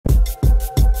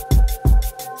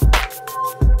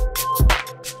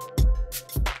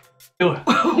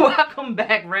Welcome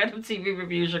back, Random TV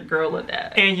Reviews, your girl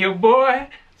Ladette. And your boy,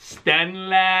 Standing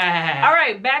Live.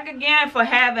 Alright, back again for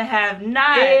Have and Have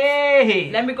Not. Hey.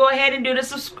 Let me go ahead and do the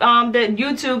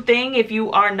YouTube thing. If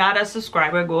you are not a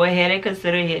subscriber, go ahead and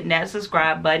consider hitting that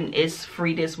subscribe button. It's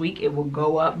free this week. It will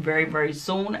go up very, very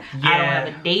soon. Yeah. I don't have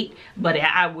a date, but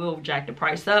I will jack the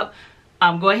price up.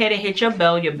 Go ahead and hit your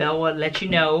bell. Your bell will let you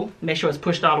know. Make sure it's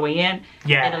pushed all the way in.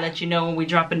 Yeah. It'll let you know when we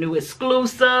drop a new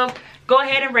exclusive. Go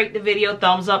ahead and rate the video.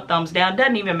 Thumbs up, thumbs down.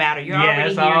 Doesn't even matter. You're already here.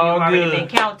 You've already been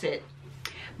counted.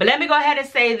 But let me go ahead and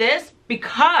say this,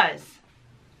 because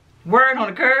word on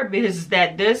the curb is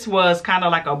that this was kind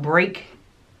of like a break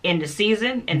in the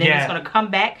season. And then it's going to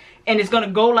come back. And it's going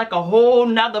to go like a whole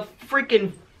nother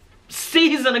freaking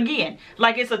season again.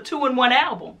 Like it's a 2-in-1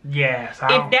 album. Yes.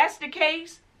 If that's the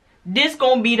case, this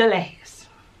gonna be the last.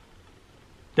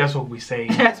 That's what we say.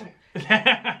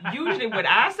 Usually when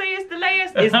I say it's the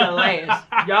last, it's the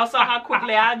last. Y'all saw how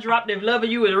quickly I dropped if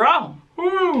loving you is wrong.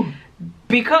 Woo.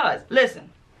 Because, listen,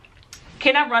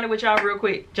 can I run it with y'all real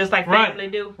quick? Just like family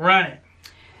do? Run it.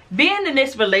 Being in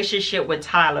this relationship with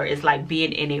Tyler is like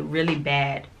being in a really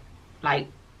bad, like,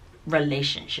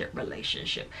 relationship.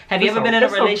 Have you ever been in a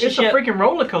relationship? It's a freaking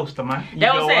roller coaster, man. You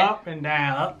go up and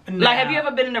down, up and down. Like, have you ever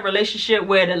been in a relationship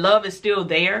where the love is still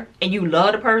there and you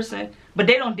love the person, but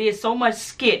they done did so much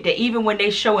skit that even when they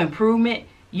show improvement,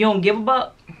 you don't give a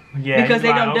buck? Yeah, because they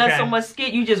done done so much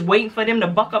skit, you just waiting for them to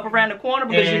buck up around the corner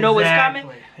because you know it's coming.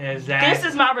 Exactly. This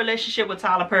is my relationship with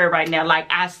Tyler Perry right now. Like,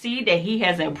 I see that he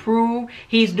has improved.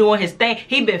 He's doing his thing.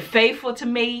 He been faithful to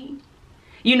me.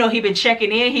 You know, he been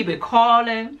checking in. He been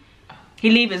calling. He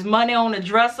leave his money on the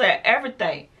dresser and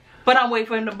everything. But I'm waiting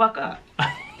for him to buck up.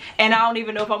 And I don't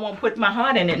even know if I want to put my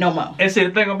heart in it no more. And see,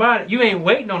 the thing about it, you ain't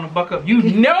waiting on the buck up. You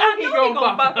know he gonna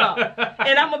buck up.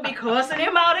 And I'm going to be cussing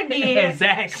him out again.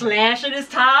 Exactly. Slashing his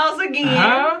tires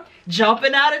again.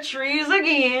 Jumping out of trees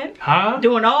again.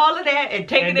 Doing all of that and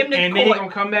taking him to court. And then he going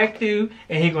to come back through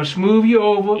and he going to smooth you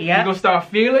over. You're going to start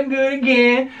feeling good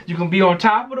again. You're going to be on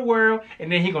top of the world.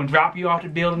 And then he going to drop you off the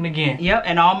building again. Yep.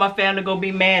 And all my family going to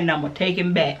be mad and I'm going to take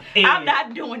him back. And I'm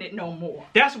not doing it no more.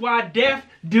 That's why Death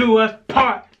Do Us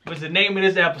Part was the name of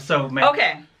this episode, man.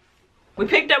 Okay. We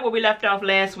picked up where we left off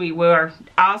last week where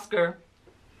Oscar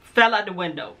fell out the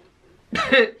window.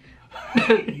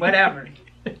 Whatever.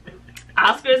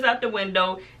 Oscar is out the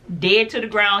window, dead to the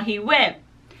ground he went.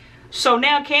 So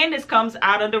now Candace comes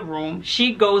out of the room.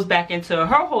 She goes back into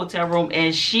her hotel room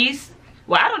and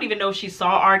well, I don't even know if she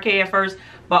saw RK at first,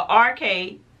 but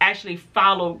RK actually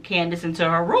followed Candace into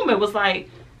her room. It was like,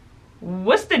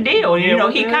 what's the deal? You know,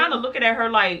 he kind of looking at her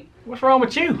like, what's wrong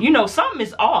with you? You know, something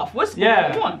is off. What's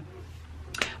going on?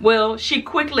 Well, she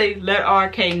quickly let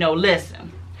RK know,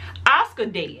 listen, Oscar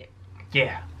dead.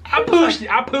 Yeah. I pushed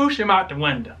him out the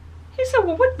window. He said,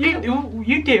 well, what?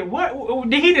 You did what?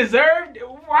 Did he deserve?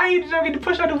 Why he deserve to get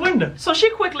pushed out the window? So she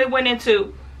quickly went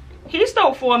into, he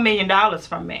stole $4 million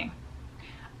from me.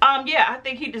 Yeah, I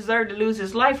think he deserved to lose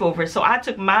his life over it. So I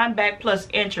took mine back plus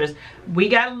interest. We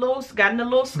got in a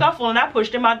little scuffle and I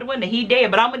pushed him out the window. He dead,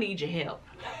 but I'm gonna need your help.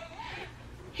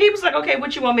 He was like, okay,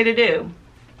 what you want me to do?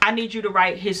 I need you to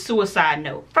write his suicide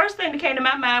note. First thing that came to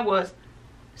my mind was,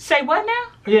 say what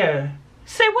now? Yeah.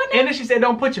 Say what now? And then she said,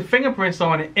 don't put your fingerprints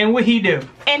on it. And what he do?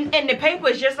 And the paper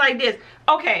is just like this.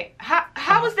 Okay,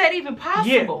 how is that even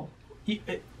possible?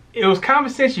 Yeah. It was common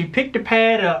sense. You pick the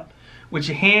pad up with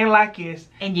your hand like this.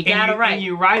 And you gotta write. And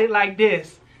you write it like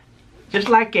this. Just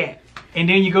like that. And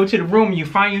then you go to the room and you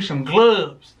find you some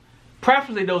gloves.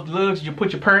 Preferably those gloves you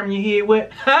put your perm in your head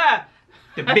with.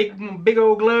 The big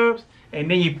old gloves.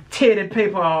 And then you tear that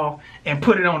paper off and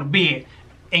put it on the bed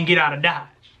and get out of Dodge.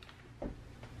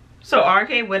 So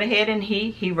RK went ahead and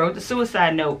he wrote the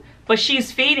suicide note. But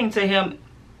she's feeding to him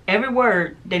every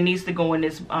word that needs to go in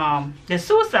this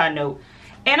suicide note.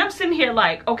 And I'm sitting here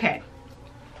like, okay,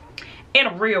 in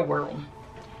a real world,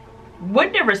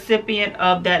 wouldn't the recipient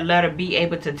of that letter be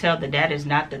able to tell that that is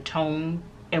not the tone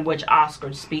in which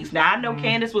Oscar speaks? Now, I know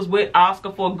Candace was with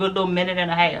Oscar for a good little minute and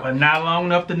a half. But not long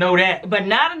enough to know that. But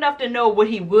not enough to know what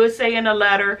he would say in a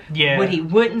letter, what he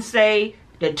wouldn't say,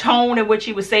 the tone in which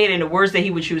he would say it, and the words that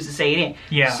he would choose to say it in.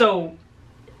 Yeah. So,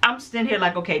 I'm sitting here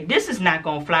like, okay, this is not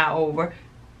going to fly over.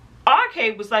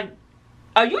 RK was like,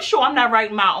 are you sure I'm not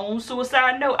writing my own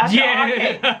suicide note? I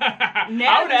said, RK,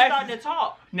 now we're starting to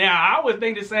talk. Now, I would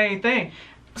think the same thing.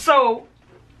 So,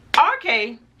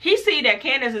 RK, he see that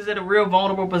Candace is in a real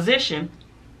vulnerable position.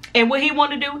 And what he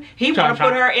want to do, he want to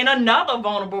put her in another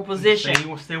vulnerable position. So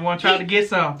he still want to try to get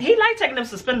some. He like taking them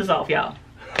suspenders off, y'all.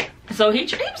 So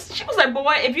she was like,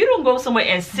 boy, if you don't go somewhere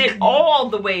and sit all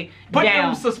the way Put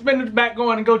down. them suspenders back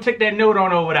on and go take that note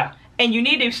on over there. and you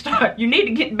need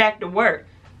to get back to work.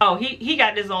 Oh, he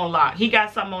got this on lock. He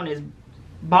got something on his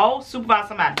balls, supervise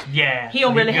somebody. Yeah. He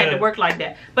don't really have to work like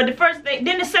that. But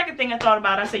the second thing I thought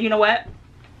about, I said, you know what?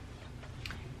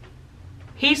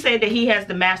 He said that he has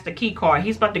the master key card.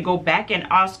 He's about to go back in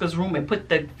Oscar's room and put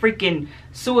the freaking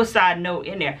suicide note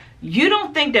in there. You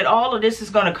don't think that all of this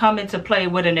is going to come into play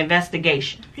with an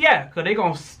investigation? Yeah, because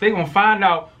they gonna find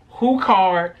out who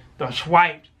card the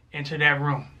swiped into that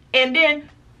room. And then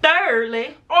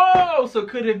thirdly, oh, so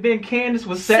could it have been Candace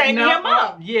was setting him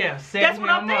up? Yeah, setting that's what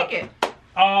I'm thinking.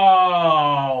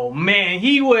 Oh man,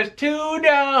 he was too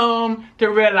dumb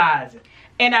to realize it.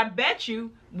 And I bet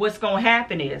you what's gonna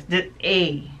happen is that,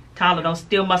 hey, Tyler, don't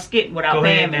steal my skit without Go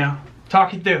ahead me. now.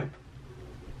 Talk it through.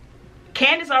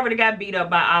 Candace already got beat up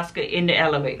by Oscar in the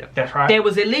elevator. That's right. There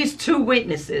was at least 2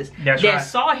 witnesses that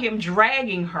saw him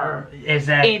dragging her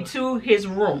into his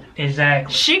room.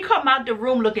 Exactly. She come out the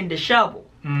room looking disheveled.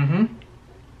 Mm-hmm.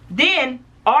 Then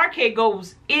RK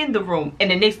goes in the room,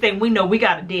 and the next thing we know, we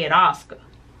got a dead Oscar.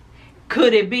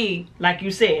 Could it be, like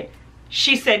you said,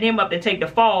 she set him up to take the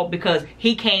fall because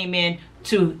he came in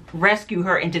to rescue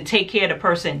her and to take care of the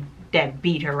person that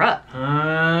beat her up?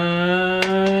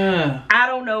 I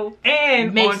don't know.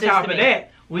 And on top of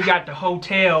that, we got the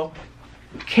hotel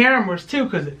cameras too,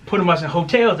 because pretty much in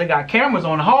hotels they got cameras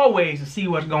on the hallways to see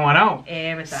what's going on.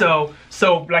 Everything.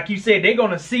 So like you said, they're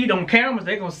gonna see them cameras.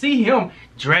 They're gonna see him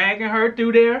dragging her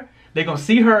through there. They're gonna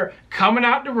see her coming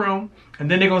out the room, and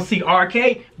then they're gonna see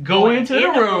RK go into the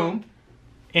room,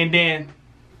 and then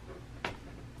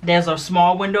there's a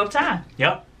small window of time.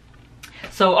 Yep.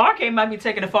 So RK might be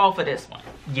taking the fall for this one.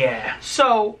 Yeah.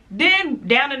 So then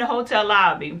down in the hotel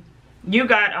lobby, you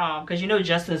got because you know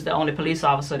Justin's the only police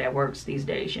officer that works these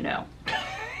days, you know.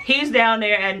 He's down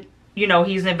there and you know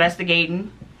he's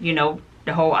investigating, you know,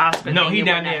 the whole Oscar. No, he's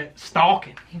down there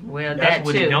stalking. Well, that's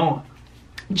what he's doing.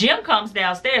 Jim comes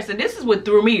downstairs, and this is what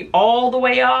threw me all the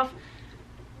way off.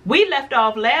 We left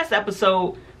off last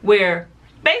episode where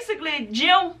basically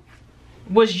Jim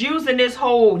was using this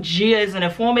whole Gia as an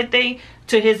informant thing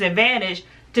to his advantage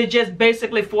to just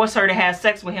basically force her to have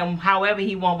sex with him however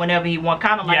he want, whenever he want,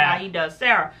 kind of like how he does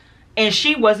Sarah. And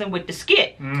she wasn't with the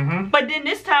skit. Mm-hmm. But then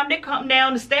this time they come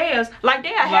down the stairs like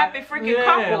they're a happy freaking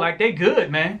couple. Like they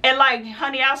good, man. And like,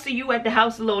 honey, I'll see you at the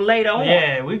house a little later on.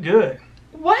 Yeah, we good.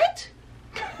 What?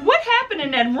 What happened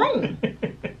in that room?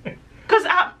 Because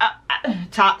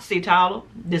see, Tyler,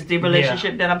 this is the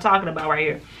relationship that I'm talking about right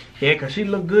here. Yeah, because she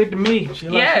looked good to me. She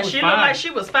looked like she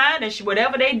was fine, and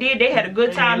whatever they did, they had a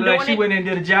good time doing it. She went in and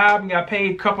did a job and got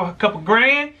paid a couple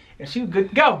grand, and she was good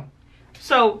to go.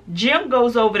 So Jim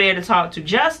goes over there to talk to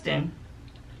Justin,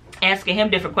 asking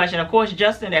him different questions. Of course,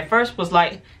 Justin at first was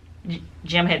like,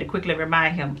 Jim had to quickly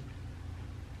remind him,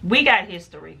 we got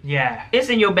history. Yeah. It's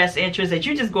in your best interest that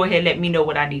you just go ahead and let me know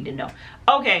what I need to know.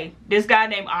 Okay, this guy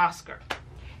named Oscar,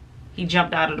 he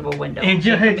jumped out of the window. And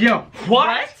Jim jumped.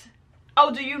 What?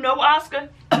 Oh, do you know Oscar?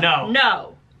 No.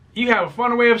 No. You have a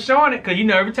funny way of showing it, because you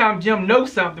know every time Jim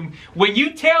knows something, when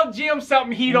you tell Jim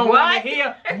something he don't want to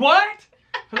hear, what?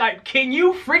 Like, can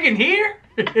you freaking hear?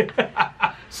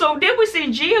 So then we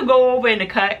see Gia go over in the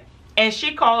cut, and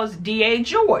she calls DA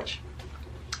George.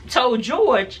 Told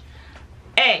George,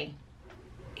 hey,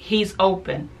 he's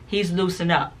open. He's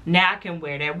loosened up. Now I can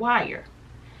wear that wire.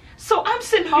 So I'm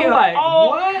sitting here like,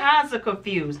 all kinds of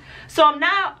confused. So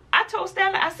now I told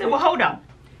Stanley, I said, well, hold on.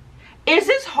 Is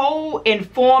this whole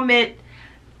informant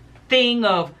thing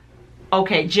of,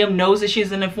 okay, Jim knows that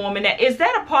she's an informant, is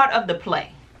that a part of the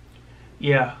play?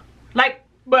 Yeah. Like,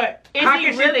 but is he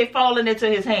really falling into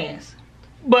his hands?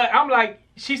 But I'm like,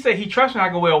 she said he trusts me. I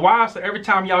go, well, why? So every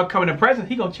time y'all come in the presence,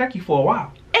 he gonna check you for a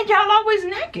while. And y'all always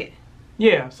naked.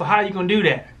 Yeah, so how you gonna do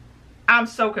that? I'm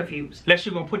so confused. Unless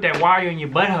you're gonna put that wire in your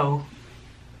butthole.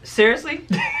 Seriously?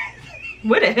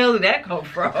 Where the hell did that come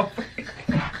from?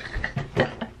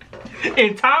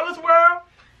 In Tyler's world,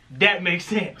 that makes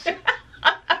sense.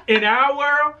 In our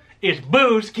world, it's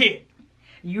booze kid.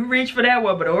 You reach for that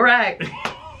one, but all right.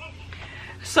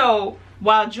 So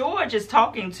while George is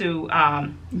talking to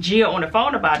Gia on the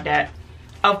phone about that,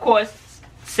 of course,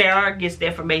 Sarah gets the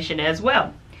information as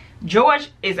well. George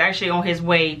is actually on his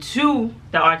way to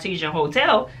the Artesian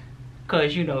Hotel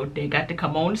because, you know, they got to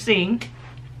come on the scene.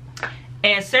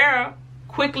 And Sarah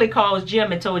quickly calls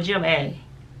Jim and told Jim, hey,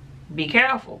 be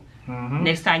careful. Mm-hmm.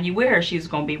 Next time you wear her, she's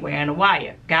going to be wearing a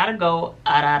wire. Gotta go,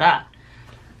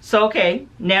 So, okay,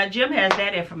 now Jim has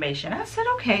that information. I said,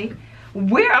 okay,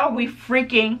 where are we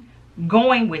freaking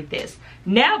going with this?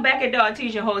 Now back at the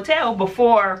Artesian Hotel,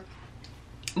 before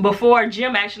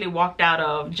Jim actually walked out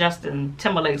of Justin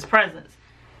Timberlake's presence,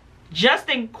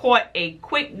 Justin caught a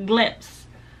quick glimpse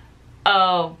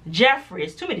of Jeffrey,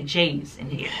 it's too many J's in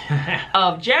here,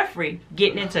 of Jeffrey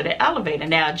getting into the elevator.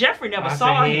 Now, Jeffrey never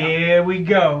saw him. Here we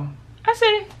go. I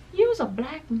said, you was a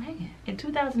black man in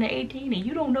 2018 and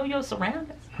you don't know your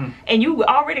surroundings? And you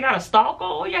already got a stalker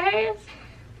on your hands?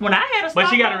 When I had a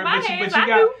stalker on my hands, I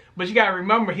knew. But you gotta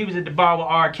remember, he was at the bar with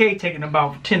RK taking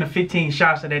about 10 or 15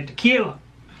 shots of that tequila.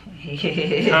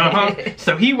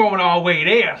 So he went all the way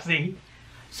there, see?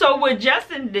 So what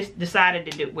Justin decided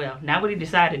to do, well, not what he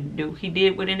decided to do, he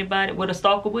did what a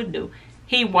stalker would do.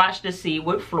 He watched to see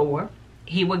what floor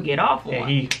he would get off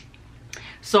on.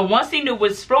 So once he knew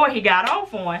which floor he got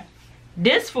off on,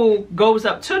 this fool goes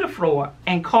up to the floor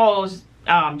and calls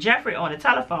Jeffrey on the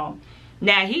telephone.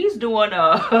 Now he's doing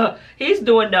the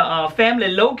family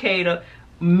locator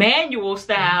manual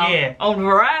style on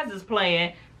Verizon's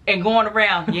plan and going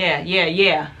around,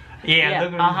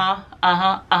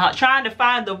 trying to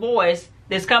find the voice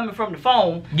that's coming from the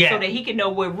phone so that he can know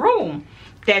what room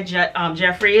that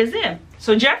Jeffrey is in.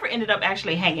 So Jeffrey ended up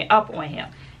actually hanging up on him.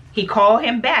 He called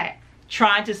him back,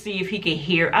 trying to see if he could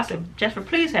hear. I said, Jeffrey,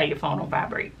 please have your phone on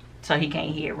vibrate so he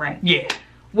can't hear it ring. Yeah.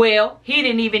 Well, he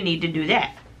didn't even need to do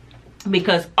that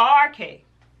because RK,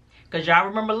 because y'all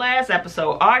remember last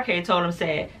episode, RK told him,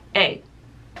 said, hey,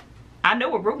 I know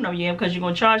what room number you're in because you're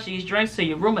going to charge these drinks to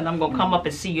your room and I'm going to come up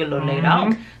and see you a little later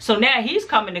on. So now he's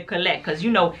coming to collect because,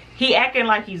 you know, he acting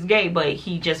like he's gay, but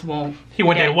he just won't. He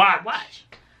want that watch.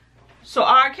 So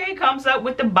RK comes up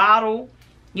with the bottle.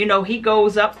 You know, he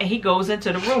goes up and he goes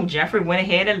into the room. Jeffrey went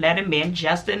ahead and let him in.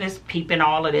 Justin is peeping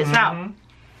all of this out.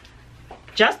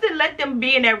 Justin let them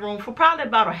be in that room for probably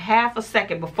about a half a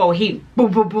second before he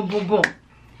boom, boom, boom, boom, boom.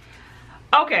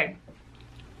 Okay.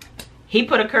 He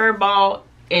put a curveball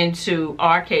into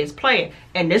RK's player.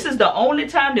 And this is the only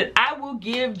time that I will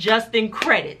give Justin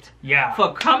credit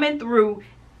for coming through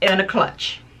in a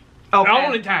clutch. Okay? The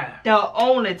only time. The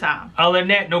only time. Other than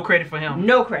that, no credit for him.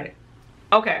 No credit.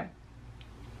 Okay.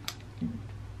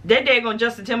 That daggone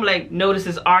Justin Timberlake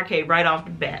notices RK right off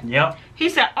the bat. Yep. He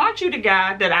said, aren't you the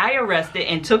guy that I arrested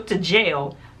and took to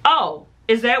jail? Oh,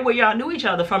 is that where y'all knew each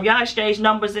other from? Y'all exchanged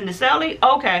numbers in the celly?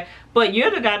 Okay. But you're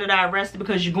the guy that I arrested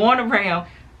because you're going around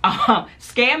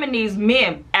scamming these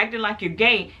men, acting like you're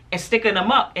gay, and sticking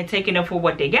them up and taking them for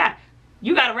what they got.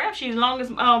 You got a rap sheet as long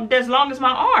as my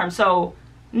arm. So,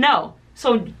 no.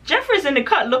 So, Jeffrey's in the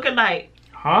cut looking like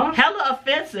hella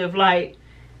offensive, like,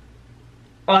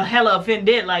 or hella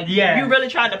offended, like, you really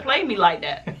tried to play me like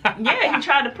that. Yeah, he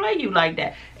tried to play you like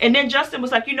that. And then Justin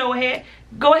was like, you know what,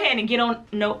 go ahead and get on.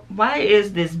 No, why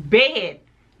is this bed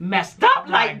messed up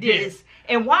like this?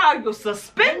 And why are your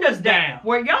suspenders down?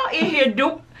 Where y'all in here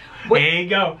do? There you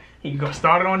go. He gonna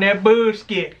start on that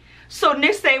bullshit. So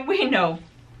next thing we know,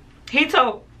 he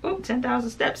told, 10,000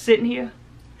 steps sitting here.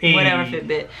 Whatever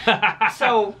Fitbit.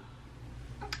 So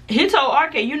he told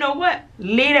RK, you know what?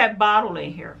 Leave that bottle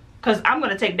in here. Because I'm going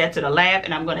to take that to the lab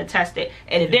and I'm going to test it.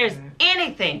 And if there's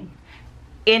anything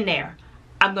in there,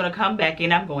 I'm going to come back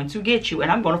and I'm going to get you.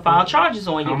 And I'm going to file charges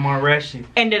on you. I'm going to arrest you.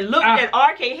 And the look that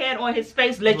RK had on his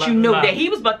face let you know that he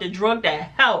was about to drug the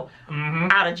hell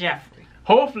out of Jeffrey.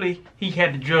 Hopefully, he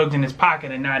had the drugs in his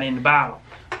pocket and not in the bottle.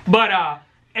 But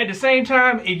at the same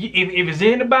time, if it's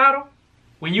in the bottle,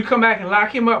 when you come back and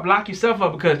lock him up, lock yourself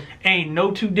up because ain't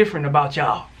no too different about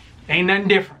y'all. Ain't nothing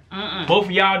different. Both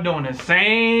of y'all doing the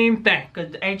same thing.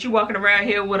 Cause ain't you walking around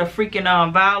here with a freaking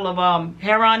vial of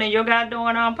heroin in your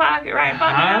goddamn pocket,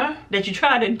 right? That you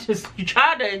tried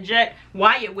to inject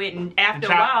Wyatt with, and after a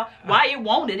while, Wyatt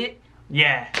wanted it.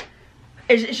 Yeah.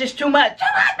 It's just too much.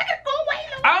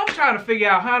 I'm trying to figure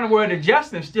out how in the world that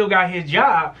Justin still got his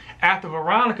job after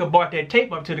Veronica brought that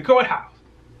tape up to the courthouse.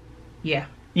 Yeah.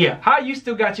 Yeah. How you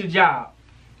still got your job?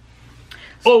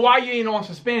 Or why you ain't on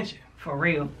suspension? For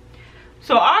real.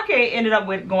 So RK ended up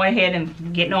with going ahead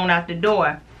and getting on out the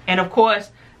door. And of course,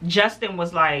 Justin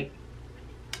was like,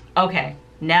 okay,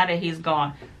 now that he's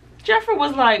gone. Jeffrey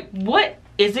was like, what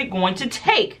is it going to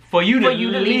take for you to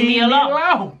leave me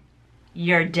alone?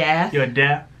 Your death. Your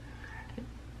death.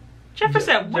 Jeffrey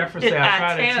said, what did I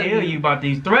try to tell you about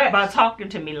these threats? About talking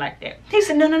to me like that. He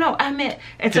said, no, I meant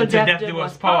until death do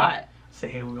us part. Say,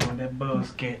 hey, we're on that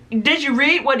bullshit. Did you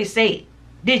read what he said?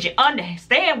 Did you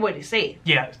understand what he said?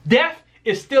 Yeah, death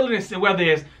is still in, whether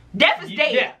it's death is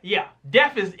dead. Yeah,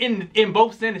 death is in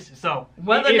both sentences. So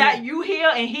whether or not you here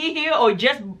and he here, or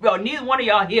neither one of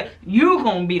y'all here, you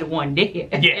gonna be the one dead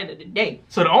at the end of the day.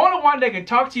 So the only one that can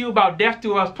talk to you about death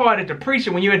to us part is the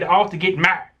preacher when you're at the altar getting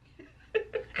married.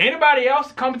 Anybody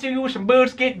else coming to you with some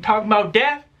bullshit and talking about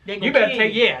death, you better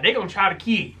take they gonna try to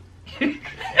kill you.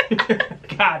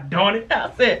 God darn it.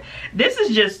 I said, this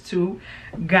is just too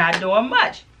goddamn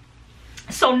much.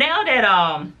 So now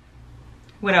that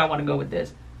Where do I want to go with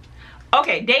this?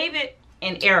 Okay, David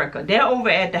and 𝒎💂, they're over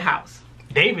at the house.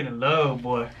 David in love,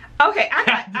 boy. Okay, I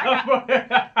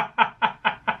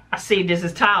got see, this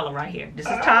is Tyler right here. This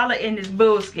is Tyler in this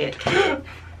bullshit. He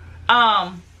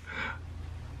done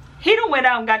went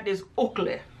out and got this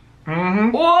ugly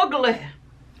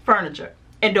furniture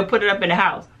and they'll put it up in the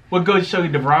house. What goes to show you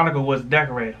that Veronica was a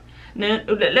decorator. Now,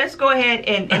 let's go ahead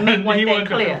and make one thing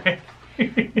clear.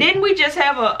 Didn't we just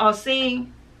have a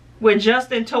scene where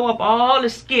Justin tore up all the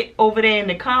skit over there in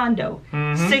the condo?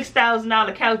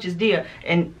 $6,000 couch is there,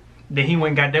 and then he went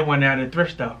and got that one down at the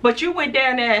thrift store. But you went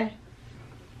down there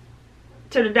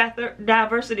to the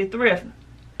diversity thrift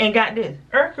and got this.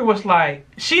 𝒎💂 was like,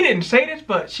 she didn't say this,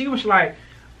 but she was like,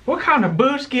 what kind of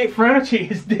bullshit furniture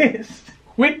is this?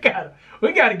 We gotta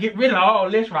get rid of all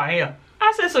this right here.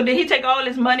 I said, so did he take all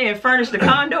this money and furnish the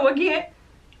condo again?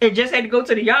 And just had to go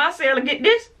to the yard sale and get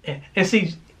this? And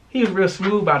see, he was real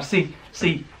smooth about it.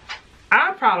 See,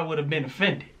 I probably would have been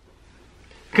offended.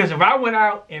 Because if I went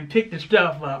out and picked the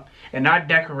stuff up and I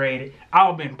decorated, I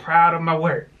would have been proud of my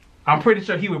work. I'm pretty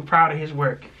sure he was proud of his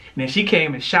work. And then she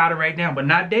came and shot it right down, but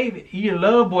not David. He a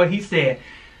love boy. He said,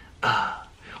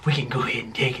 we can go ahead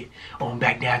and take it on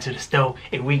back down to the store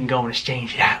and we can go and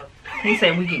exchange it out. He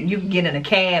said you can get in a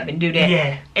cab and do that.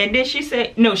 Yeah. And then she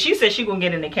said, no, she said she gonna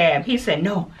get in the cab. He said,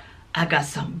 no, I got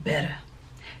something better.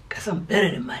 Got something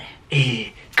better than money. Yeah,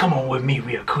 come on with me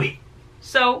real quick.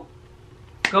 So,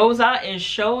 goes out and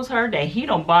shows her that he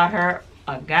done bought her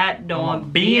a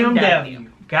goddamn BMW.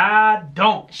 God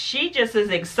don't. She just as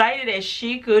excited as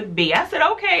she could be. I said,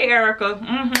 okay,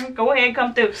 𝒎💂, go ahead,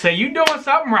 come through. Say you doing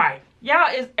something right.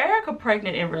 Y'all, is 𝒎💂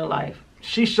 pregnant in real life?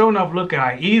 She's showing up looking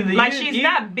like she's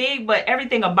not big, but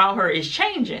everything about her is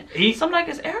changing. So I'm like,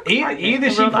 is 𝒎💂 pregnant? Either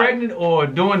she pregnant or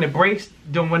doing the breaks,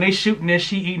 when they shooting this,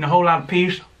 she eating a whole lot of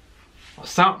pizza or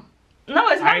something. No,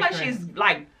 it's not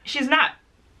like she's not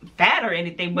fat or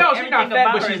anything, but no, she's not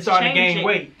fat, but she's starting to gain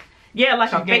weight. Yeah, like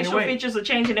her facial features are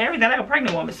changing and everything, like a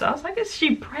pregnant woman. So I was like, is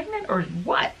she pregnant or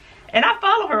what? And I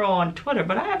follow her on Twitter,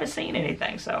 but I haven't seen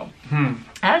anything, so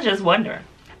I was just wondering.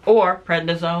 Or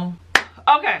prednisone.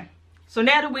 Okay. So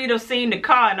now that we've seen the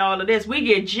car and all of this, we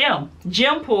get Jim.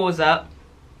 Jim pulls up.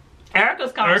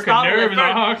 𝒎💂's kind of startled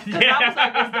at first. Because I was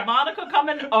like, is DeMonica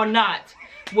coming or not?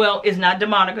 Well, it's not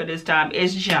DeMonica this time.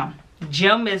 It's Jim.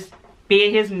 Jim is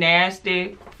being his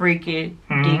nasty, freaky,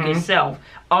 deacon self.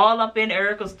 All up in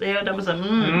𝒎💂's tail. That was a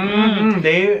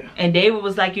David. And David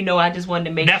was like, I just wanted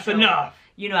to make sure. That's enough.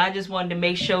 I just wanted to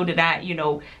make sure that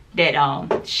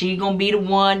that she gonna be the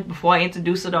one before I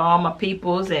introduce her to all my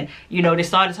peoples. And they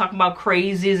started talking about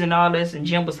crazies and all this, and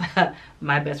Jim was like,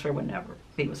 my best friend would never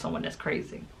be with someone that's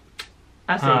crazy.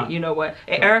 I said, you know what?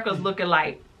 And 𝒎💂's looking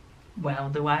like, well,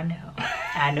 do I know?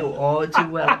 I know all too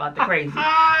well about the crazy.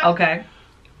 Okay.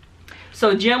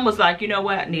 So Jim was like, you know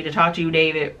what? I need to talk to you,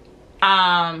 David.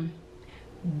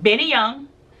 Benny Young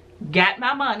got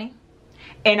my money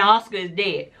and Oscar is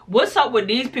dead. What's up with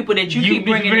these people that you keep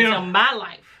bringing into my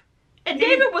life? And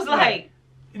David was like,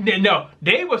 no,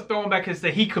 David was thrown back and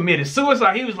said he committed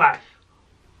suicide. He was like,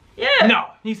 yeah. No.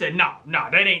 He said, no,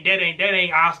 that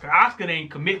ain't Oscar. Oscar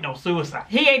ain't commit no suicide.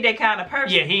 He ain't that kind of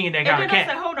person. Yeah, he ain't that kind of cat. And then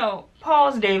I said, hold on,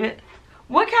 pause, David.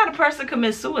 What kind of person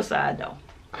commits suicide though?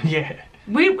 Yeah.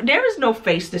 There is no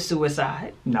face to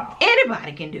suicide. No.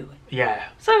 Anybody can do it. Yeah.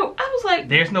 So I was like,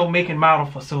 there's no making model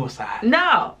for suicide.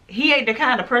 No, he ain't the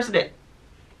kind of person that.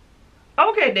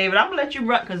 Okay, David, I'm gonna let you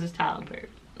run because it's Tyler Perry.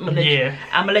 I'm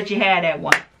gonna let you have that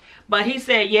one. But he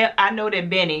said, yeah, I know that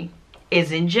Benny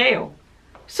is in jail.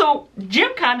 So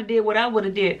Jim kind of did what I would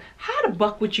have did. How the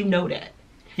buck would you know that?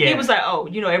 Yeah. He was like, oh,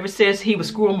 ever since he was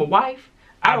screwing my wife,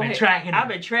 I've been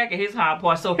tracking his hard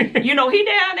part. So he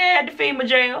down there at the FEMA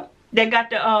jail. They got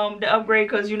the upgrade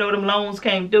because them loans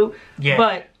came through. Yeah.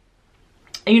 But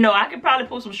I could probably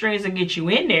pull some strings and get you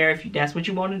in there if that's what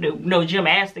you want to do. No, Jim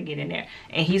asked to get in there,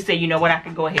 and he said, you know what, I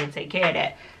could go ahead and take care of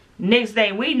that. Next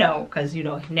thing we know, because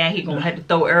now he gonna have to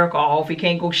throw 𝒎💂 off. He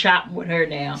can't go shopping with her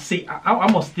now. See,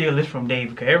 I'm gonna steal this from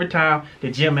David because every time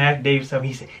that Jim asked David something,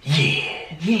 he said,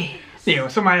 yeah. Yeah, when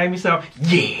somebody asked me something,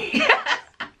 yeah.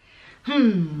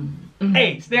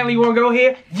 Hey, Stanley, you wanna go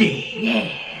here? Yeah.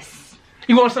 Yes.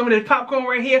 You want some of this popcorn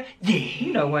right here? Yeah.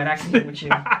 You know what? I can get with you.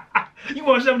 You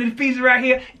want some of this pizza right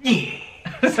here? Yeah.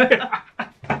 So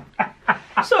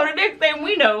the next thing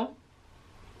we know,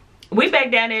 we back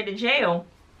down there at the jail.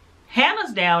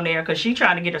 Hannah's down there because she's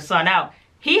trying to get her son out.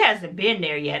 He hasn't been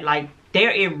there yet. Like,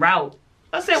 they're en route.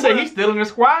 I said, so he's still in the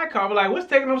squad car. But like, what's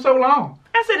taking him so long?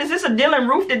 I said, is this a Dylan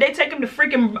Roof? Did they take him to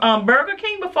freaking Burger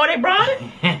King before they brought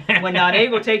him? Well, no, they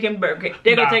gonna take him Burger King.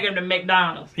 They're gonna take him to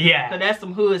McDonald's. Yeah. So that's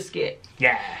some hood skit.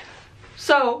 Yeah.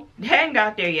 So, hadn't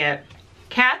got there yet.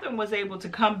 Catherine was able to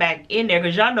come back in there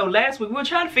because y'all know last week we were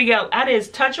trying to figure out. I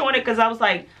didn't touch on it because I was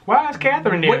like, why is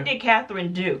Catherine there? What did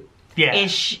Catherine do? Yeah. And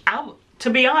to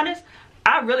be honest,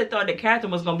 I really thought that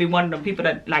Catherine was going to be one of the people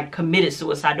that like committed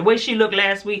suicide. The way she looked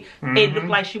last week, it looked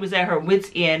like she was at her wit's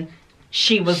end.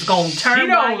 She was going to turn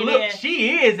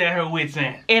She is at her wit's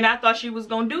end. And I thought she was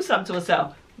going to do something to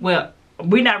herself. Well,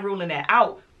 we're not ruling that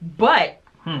out. But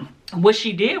what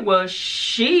she did was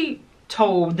she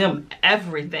told them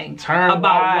everything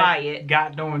about Wyatt.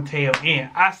 Got don't tell in.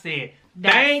 I said,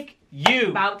 thank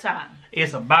you. About time.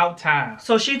 It's about time.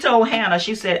 So she told Hannah,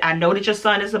 she said, I know that your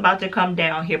son is about to come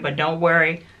down here, but don't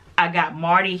worry. I got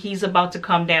Marty. He's about to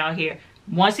come down here.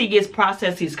 Once he gets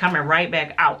processed, he's coming right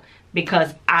back out.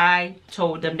 Because I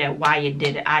told them that Wyatt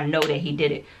did it. I know that he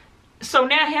did it. So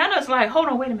now Hannah's like, hold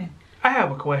on, wait a minute. I have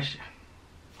a question.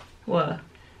 What?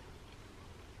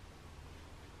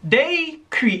 They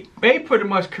pretty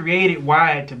much created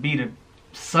Wyatt to be the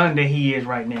son that he is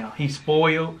right now. He's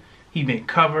spoiled. He's been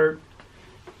covered.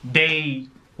 They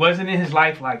wasn't in his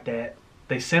life like that.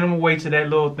 They sent him away to that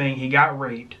little thing. He got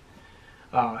raped.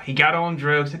 He got on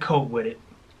drugs to cope with it.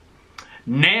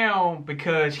 Now,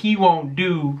 because he won't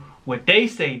do what they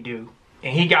say do,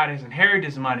 and he got his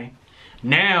inheritance money,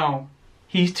 now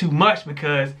he's too much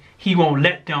because he won't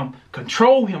let them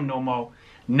control him no more.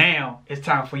 Now it's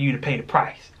time for you to pay the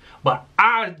price. But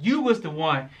you was the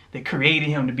one that created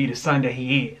him to be the son that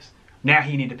he is. Now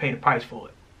he need to pay the price for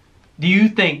it. Do you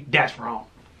think that's wrong?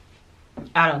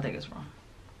 I don't think it's wrong.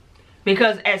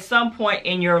 Because at some point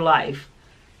in your life,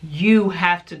 you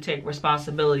have to take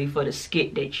responsibility for the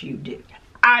skit that you did.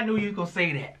 I knew you was gonna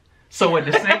say that. So at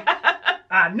the same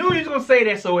I knew you was gonna say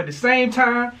that. So at the same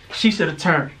time, she should have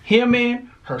turned him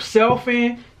in, herself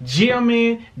in, Jim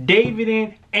in, David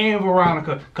in, and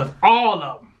Veronica. Cause all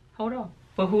of them. Hold on.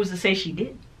 But who's to say she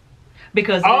did?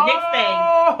 Because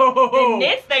the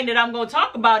next thing that I'm gonna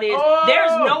talk about is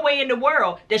there's no way in the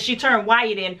world that she turned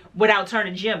Wyatt in without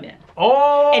turning Jim in.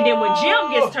 And then when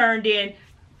Jim gets turned in,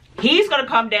 he's gonna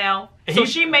come down. So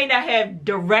she may not have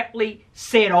directly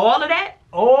said all of that.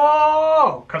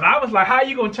 Because I was like, how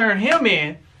you gonna turn him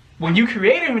in when you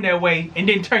created him that way and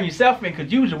then turn yourself in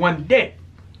because you was the one dead?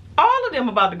 All of them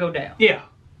about to go down. Yeah.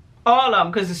 All of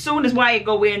them. Because as soon as Wyatt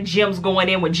go in, Jim's going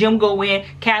in. When Jim go in,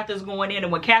 Catherine's going in.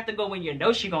 And when Catherine go in, you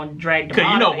know she gonna drag the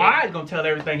Because you know Wyatt's gonna tell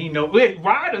everything he know.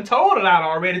 Wyatt done told it out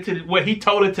already to what he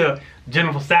told it to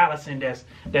Jennifer Salison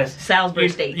that's Salisbury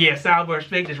Steak. Yeah, Salisbury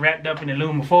Steak that's wrapped up in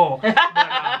aluminum foil.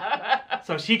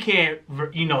 So she can't,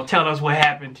 tell us what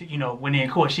happened to, when they're in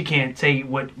court. She can't say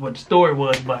what the story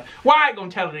was, but Wyatt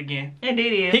gonna tell it again. And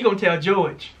it is. He gonna tell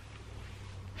George.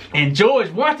 And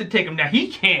George wants to take him down. He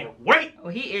can't wait. Oh,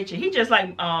 he itching. He just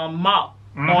like Mop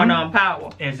on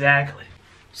Power. Exactly.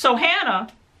 So Hannah,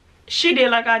 she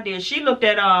did like I did. She looked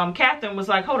at Catherine, was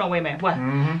like, hold on, wait a minute. What?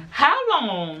 How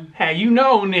long have you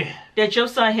known it? That your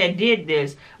son had did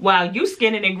this while you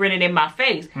skinning and grinning in my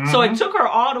face? So it took her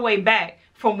all the way back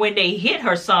from when they hit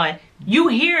her son. You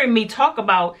hearing me talk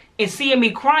about and seeing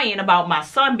me crying about my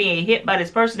son being hit by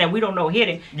this person that we don't know hit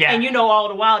him. Yeah. And you know all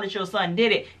the while that your son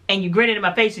did it. And you grinning in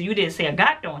my face and you didn't say a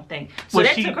goddamn thing. So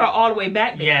that took her all the way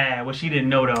back there. Yeah, well she didn't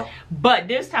know though. But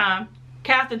this time,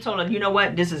 Catherine told her, you know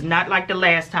what? This is not like the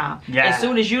last time. Yeah. As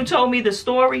soon as you told me the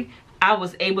story, I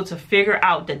was able to figure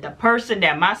out that the person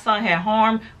that my son had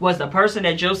harmed was the person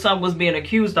that your son was being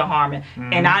accused of harming.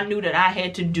 And I knew that I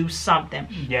had to do something.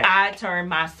 Yeah. I turned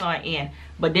my son in.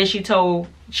 But then she turned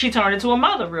into a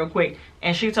mother real quick.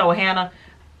 And she told Hannah,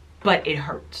 but it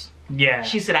hurts. Yeah.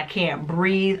 She said, I can't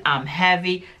breathe. I'm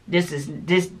heavy. This is not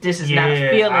a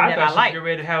feeling that I like. You're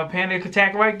ready to have a panic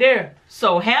attack right there.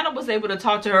 So Hannah was able to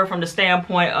talk to her from the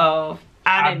standpoint of,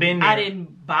 I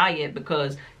didn't buy it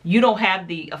because you don't have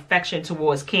the affection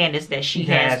towards Candace that she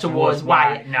has towards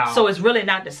Wyatt. No. So it's really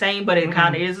not the same, but it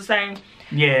kind of is the same.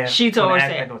 Yeah. She told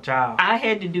her, I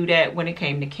had to do that when it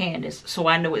came to Candace. So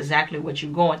I know exactly what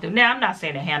you're going through. Now, I'm not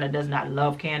saying that Hannah does not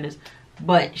love Candace,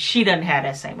 but she doesn't have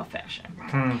that same affection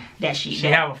that she does. She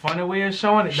have a funny way of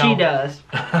showing it, though. She does.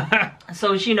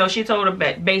 So, she told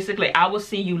her, basically, I will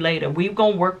see you later. We're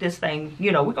going to work this thing,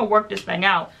 we're going to work this thing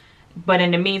out. But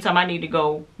in the meantime, I need to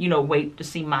go, wait to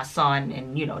see my son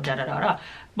and, da-da-da-da.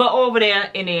 But over there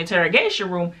in the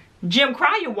interrogation room, Jim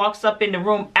Cryer walks up in the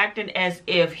room acting as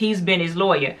if he's been his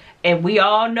lawyer. And we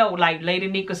all know, like Lady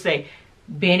Nika say,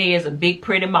 Benny is a big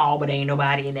pretty mall, but ain't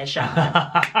nobody in that shop.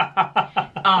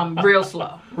 Real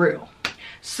slow, real.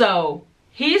 So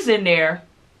he's in there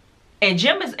and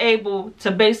Jim is able to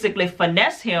basically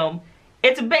finesse him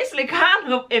into basically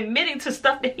kind of admitting to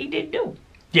stuff that he didn't do.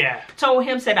 Yeah. Told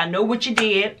him, said, I know what you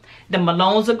did. The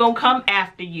Malones are going to come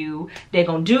after you. They're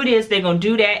going to do this. They're going to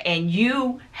do that. And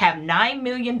you have $9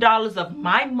 million of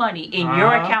my money in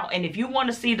your account. And if you want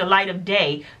to see the light of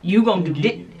day, you going to do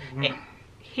this.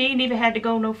 He ain't even had to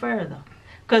go no further.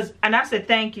 And I said,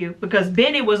 thank you. Because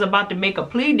Benny was about to make a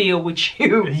plea deal with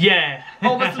you. Yeah.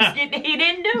 Over some shit that he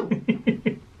didn't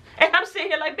do. And I'm sitting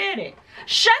here like, Benny,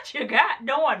 shut your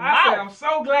goddamn mouth. I'm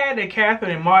so glad that Catherine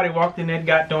and Marty walked in that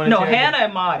goddamn. No, Hannah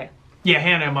and Marty. Yeah,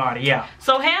 Hannah and Marty, yeah.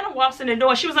 So Hannah walks in the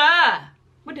door. She was like,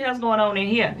 what the hell's going on in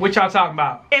here? What y'all talking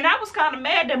about? And I was kind of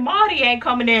mad that Marty ain't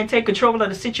coming in and take control of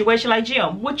the situation. Like,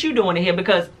 Jim, what you doing in here?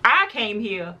 Because I came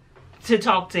here to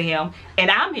talk to him, and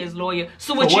I'm his lawyer.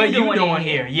 So what you doing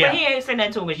here? Yeah. But he ain't saying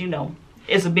that to him, because you know,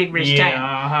 it's a big rich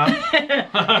town.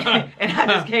 Uh-huh. And I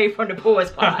just came from the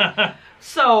poorest part.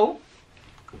 So,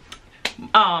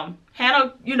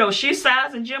 Hannah, you know, she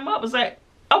sizing Jim up. Was like,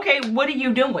 okay, what are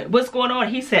you doing? What's going on?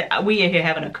 He said, we in here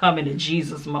having a coming to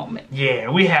Jesus moment. Yeah,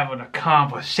 we having a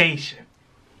conversation.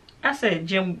 I said,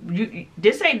 Jim,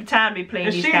 this ain't the time to be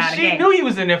playing these kind of games. She knew he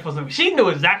was in there for something. She knew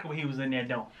exactly what he was in there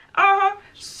doing.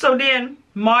 So then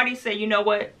Marty said, you know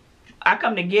what? I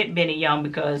come to get Benny Young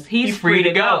because he's free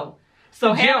to go.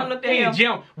 So Hannah looked at him.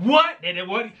 Jim, what?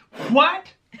 What?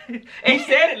 He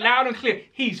said it loud and clear.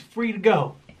 He's free to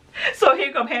go. So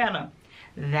here come Hannah.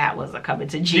 That was a coming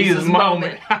to Jesus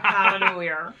moment.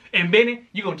 Hallelujah. And Benny,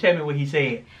 you gonna tell me what he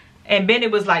said? And Benny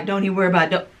was like, don't even worry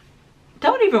about it.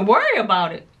 Don't even worry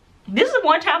about it. This is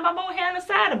one time I'm on Hannah's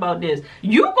side about this.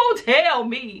 You gonna tell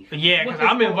me. Yeah, because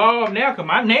I'm involved now because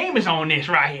my name is on this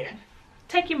right here.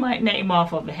 Take your name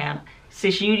off of it, Hannah.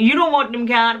 Since you don't want them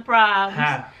kind of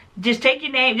problems. Just take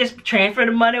your name, just transfer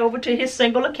the money over to his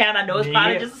single account. I know it's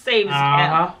probably just a savings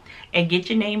account. And get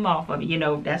your name off of it. You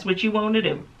know, that's what you want to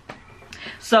do.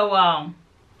 So,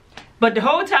 but the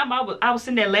whole time I was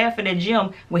sitting there laughing at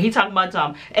Jim when he talking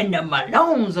about and the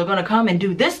Malones are gonna come and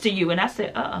do this to you. And I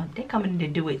said, they coming to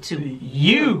do it to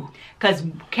you. Cause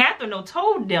Catherine done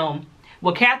told them,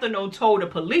 well, Catherine done told the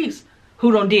police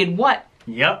who done did what.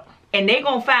 Yep. And they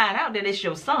gonna find out that it's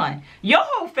your son. Your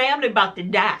whole family about to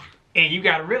die. And you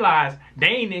gotta realize they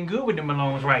ain't in good with the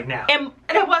Malones right now. And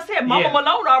that's what I said. Mama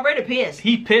Malone already pissed.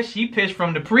 She pissed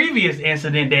from the previous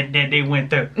incident that they went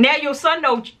through. Now your son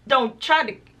don't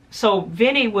try to. So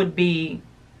Vinny would be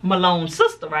Malone's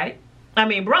sister, right? I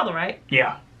mean brother, right?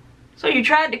 Yeah. So you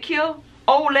tried to kill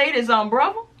old lady's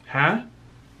brother? Huh?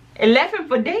 And left him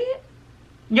for dead?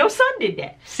 Your son did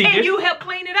that. See, and you helped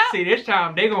clean it up. See, this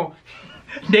time they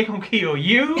gonna kill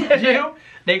you, Jim.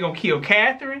 They gonna kill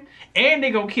Catherine, and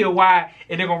they gonna kill Wyatt,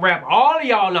 and they gonna wrap all of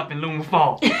y'all up in Loomis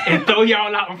Falls and throw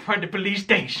y'all out in front of the police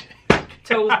station.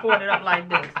 Toes pointed up like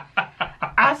this.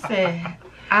 I said,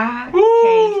 I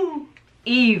can't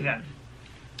even.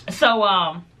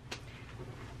 So,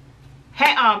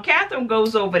 Catherine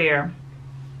goes over there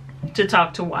to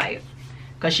talk to Wyatt.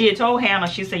 Because she had told Hannah,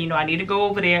 she said, you know, I need to go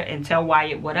over there and tell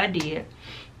Wyatt what I did.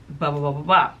 Blah, blah, blah, blah,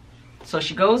 blah. So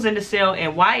she goes in the cell,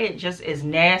 and Wyatt just as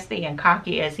nasty and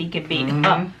cocky as he can be.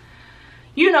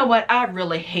 You know what? I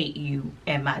really hate you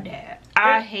and my dad.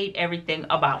 I hate everything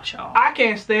about y'all. I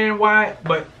can't stand Wyatt,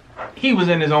 but he was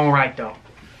in his own right, though.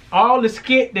 All the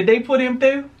skit that they put him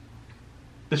through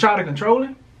to try to control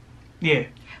him, yeah.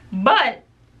 But,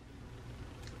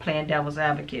 playing devil's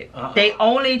advocate, they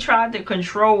only tried to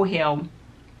control him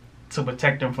to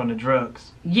protect him from the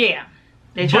drugs. Yeah.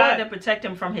 They tried to protect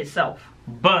him from himself.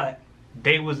 But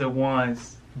they was the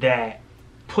ones that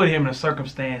put him in a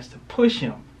circumstance to push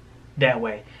him that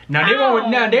way. Now they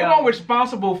weren't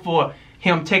responsible for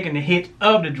him taking the hit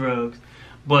of the drugs,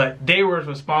 but they were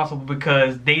responsible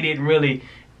because they didn't really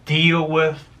deal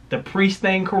with the priest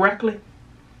thing correctly.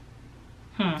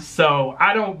 So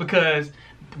because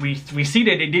we see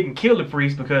that they didn't kill the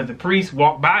priest because the priest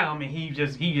walked by him and he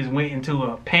just went into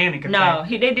a panic attack.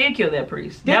 No, they did kill that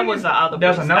priest. That was the other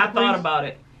priest. I thought about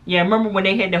it. Yeah, remember when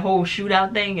they had the whole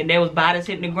shootout thing and there was bodies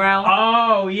hitting the ground?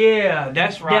 Oh, yeah,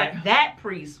 that's right. That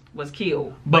priest was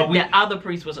killed, but the other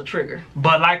priest was a trigger.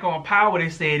 But like on Power, they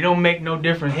said it don't make no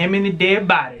difference. Him and the dead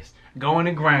bodies go in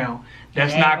the ground.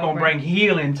 That's not going to bring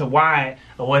healing to Wyatt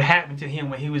or what happened to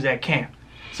him when he was at camp.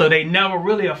 So they never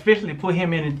really officially put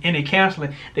him in any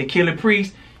counseling. They kill a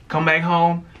priest, come back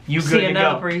home, you good to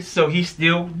go. Priest. So he's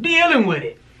still dealing with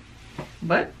it.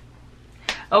 But...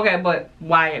 okay, but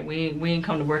Wyatt, we ain't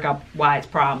come to work out Wyatt's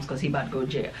problems because he about to go to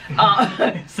jail.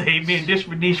 So he being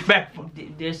disrespectful.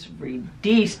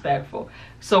 Disrespectful.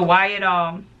 So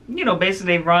Wyatt, you know,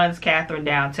 basically runs Catherine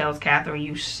down, tells Catherine,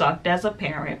 you sucked as a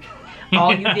parent.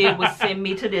 All you did was send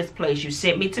me to this place. You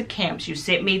sent me to camps. You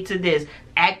sent me to this.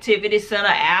 activity center,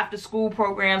 after school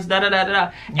programs, da da da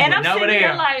da. And I'm sitting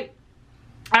there like,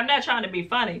 I'm not trying to be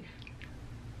funny,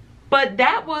 but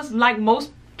that was like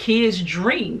most kids'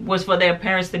 dream, was for their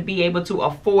parents to be able to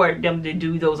afford them to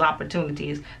do those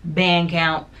opportunities, band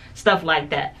camp, stuff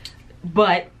like that.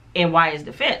 But in Wyatt's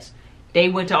defense, they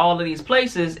went to all of these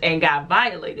places and got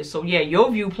violated. So yeah,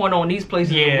 your viewpoint on these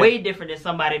places is way different than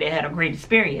somebody that had a great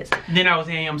experience. Then I was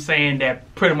hearing him saying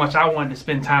that pretty much I wanted to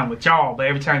spend time with y'all, but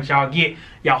every time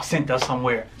y'all sent us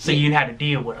somewhere, so you didn't have to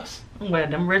deal with us. Well,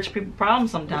 them rich people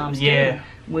problems sometimes too,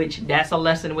 which that's a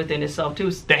lesson within itself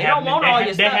too. They don't want all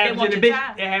your stuff. They want your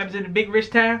time. That happens in the big rich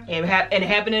town. It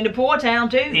happened in the poor town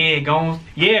too. Yeah, it goes.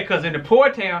 Yeah, because in the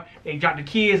poor town, they drop the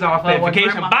kids off at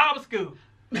vacation Bible school.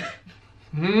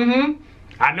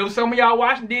 I know some of y'all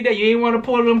watching did that. You ain't want to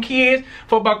pull them kids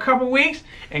for about a couple weeks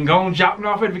and go and drop them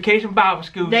off at vacation Bible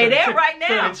school. They there right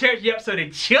now. So the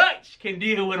church can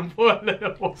deal with them for a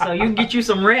little while. So you can get you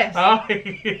some rest.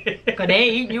 Because they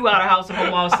ain't eating you out of house and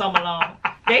home all summer long.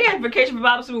 They at vacation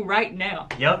Bible school right now.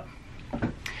 Yep.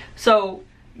 So,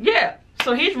 yeah.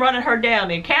 So he's running her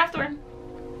down. And Catherine,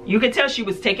 you could tell she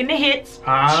was taking the hits.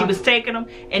 She was taking them.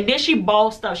 And then she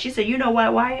bossed up. She said, you know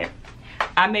what, Wyatt?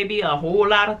 I may be a whole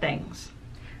lot of things,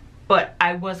 but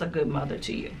I was a good mother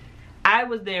to you. I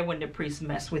was there when the priest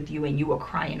messed with you and you were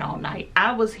crying all night.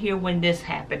 I was here when this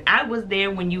happened. I was there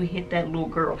when you hit that little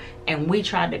girl and we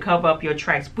tried to cover up your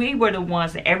tracks. We were the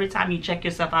ones that every time you check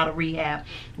yourself out of rehab,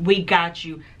 we got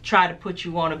you, try to put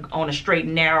you on a straight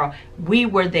and narrow. We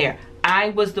were there.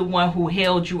 I was the one who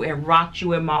held you and rocked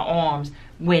you in my arms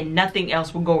when nothing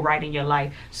else would go right in your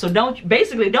life. So don't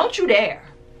you dare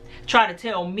try to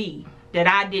tell me that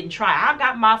I didn't try. I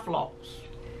got my flaws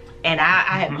and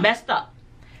I had messed up.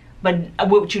 But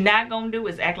what you're not gonna do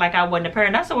is act like I wasn't a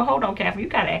parent. I said, well, hold on, Catherine, you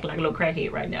gotta act like a little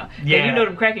crackhead right now. Yeah, you know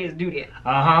them crackheads do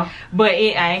that. But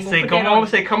I ain't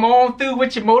gonna come on through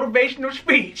with your motivational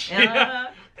speech.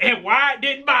 And why it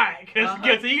didn't buy it?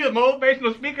 Because he's a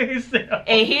motivational speaker himself.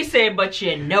 And he said, but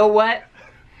you know what?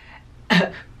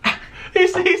 he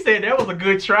said that was a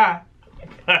good try.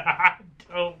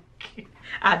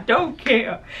 I don't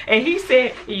care. And he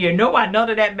said, you know why none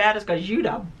of that matters? Because you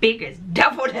the biggest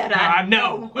devil that I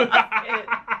know. And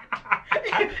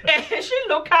she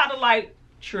looked kind of like,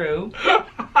 true.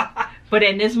 But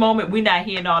in this moment, we not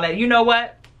hearing all that. You know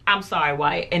what? I'm sorry,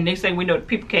 Wyatt. And they say we know the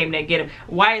people came there to get him.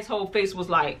 Wyatt's whole face was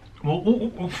like,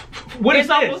 what is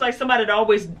it's almost like somebody that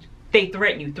always, they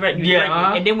threaten you.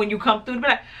 And then when you come through, they be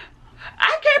like,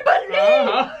 I can't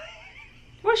believe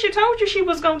well, she told you she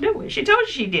was gonna do it. She told you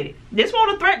she did it. This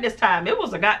wasn't a threat this time. It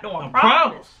was a goddamn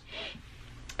promise.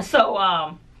 So,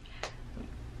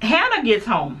 Hannah gets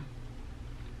home.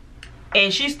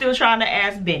 And she's still trying to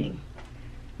ask Benny.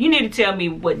 You need to tell me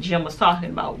what Jim was talking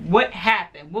about. What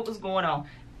happened? What was going on?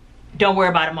 Don't worry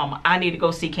about it, Mama. I need to go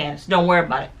see Candace. Don't worry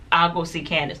about it. I'll go see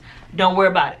Candace. Don't worry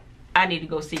about it. I need to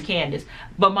go see Candace.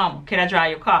 But, Mama, can I drive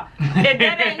your car?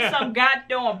 that ain't some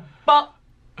goddamn buck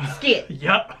skit.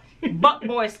 Yup. Buck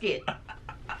boy skit.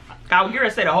 Our girl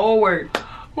said the whole word.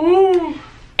 Ooh.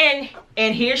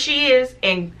 And here she is,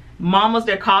 and mamas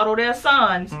that coddle their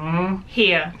sons.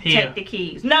 Here, take the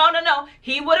keys. No.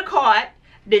 He would have caught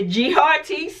the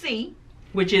GRTC,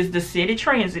 which is the city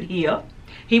transit here.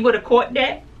 He would have caught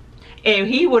that, and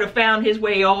he would have found his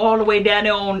way all the way down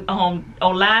there on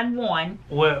line 1.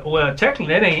 Well,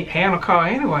 technically that ain't Hannah's car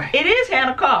anyway. It is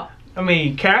Hannah's car. I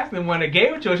mean, Catherine, when they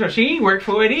gave it to her, so she ain't worked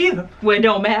for it either. Well, it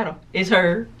don't matter. It's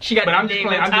her. She got. But I'm just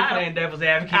playing devil's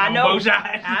advocate on both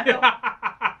sides. I know.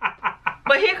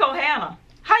 But here go Hannah.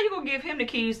 How you gonna give him the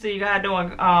keys to your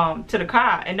goddamn to the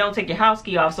car and don't take your house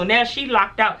key off? So now she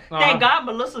locked out. Thank God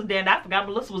Melissa's there. And I forgot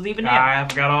Melissa was even there. I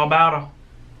forgot all about her.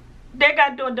 That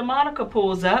goddamn DeMonica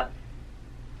pulls up,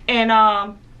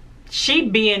 and she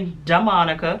being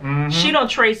DeMonica, she don't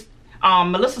trace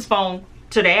Melissa's phone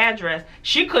to the address.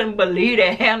 She couldn't believe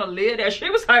that Hannah lived there. She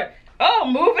was like, oh,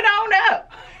 moving on up.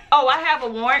 Oh, I have a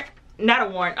warrant. Not a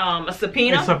warrant, a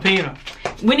subpoena. A subpoena.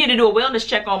 We need to do a wellness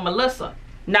check on Melissa.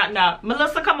 Now,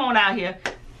 Melissa, come on out here.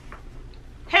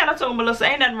 Hannah told Melissa,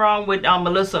 ain't nothing wrong with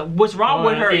Melissa. What's wrong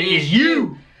with her is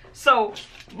you. So,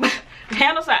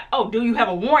 Hannah's like, oh, do you have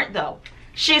a warrant though?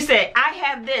 She said, I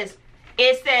have this.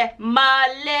 It said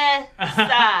Melissa.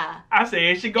 I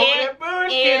said, she go with that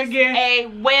bullshit again. A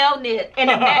wellness. And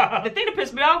the thing that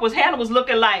pissed me off was Hannah was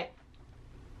looking like.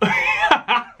 And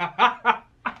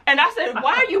I said,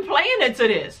 why are you playing into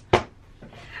this?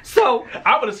 So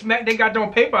I would have smacked that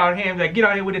goddamn paper out of him like, get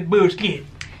out here with that bullshit.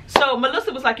 So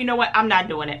Melissa was like, you know what? I'm not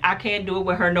doing it. I can't do it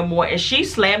with her no more. And she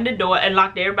slammed the door and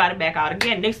locked everybody back out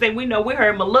again. Next thing we know, we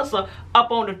heard Melissa up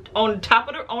on the top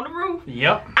of the roof.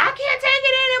 Yep. I can't take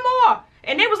it anymore.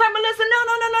 And they was like, Melissa,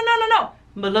 no.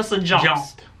 Melissa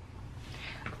jumped.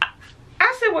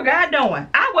 I said, what God doing?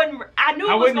 I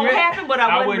knew it was going to happen, but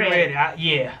I wasn't ready.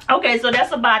 Yeah. Okay, so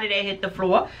that's a body that hit the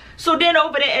floor. So then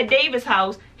over there at David's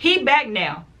house, he back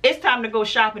now. It's time to go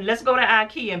shopping. Let's go to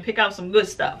IKEA and pick out some good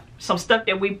stuff. Some stuff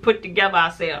that we put together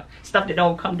ourselves. Stuff that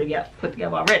don't come together, put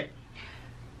together already.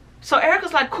 So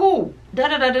Erica's like, cool.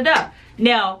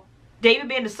 Now, David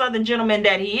being the southern gentleman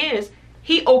that he is,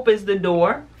 he opens the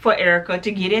door for Erica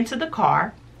to get into the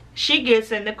car. She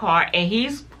gets in the car and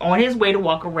he's on his way to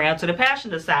walk around to the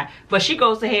passenger side. But she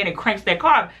goes ahead and cranks that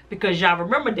car because y'all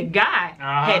remember the guy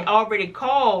had already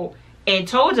called and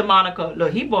told Monica,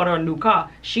 look, he bought her a new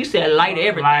car. She said, light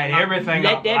everything. Light everything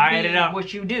up. Let that light be it up.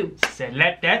 What you do. Said,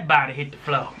 let that body hit the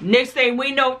floor. Next thing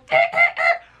we know,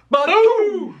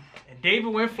 boom! And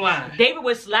David went flying. David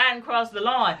was sliding across the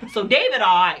lawn. So David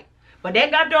all right. But that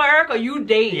goddamn Erica, you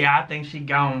dead. Yeah, I think she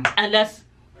gone. Unless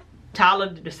Tyler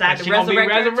decided to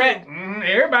resurrect her.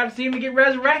 Everybody seemed to get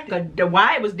resurrected. The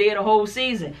Wyatt was dead a whole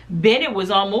season. Bennett was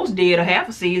almost dead a half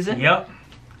a season. Yep.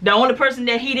 The only person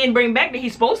that he didn't bring back that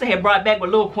he's supposed to have brought back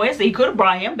was Lil Quincy. He could have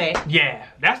brought him back. Yeah,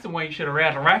 that's the one you should have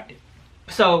resurrected.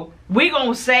 So we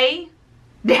gonna say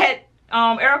that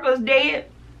Erica's dead.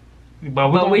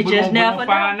 But we just never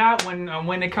find out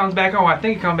when it comes back on. I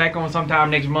think it comes back on sometime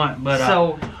next month. But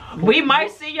so we might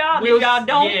see y'all. If y'all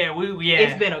don't, yeah,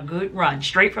 it's been a good run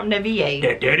straight from the VA.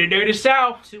 The dirty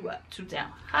South. To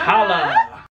down.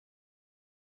 Holla.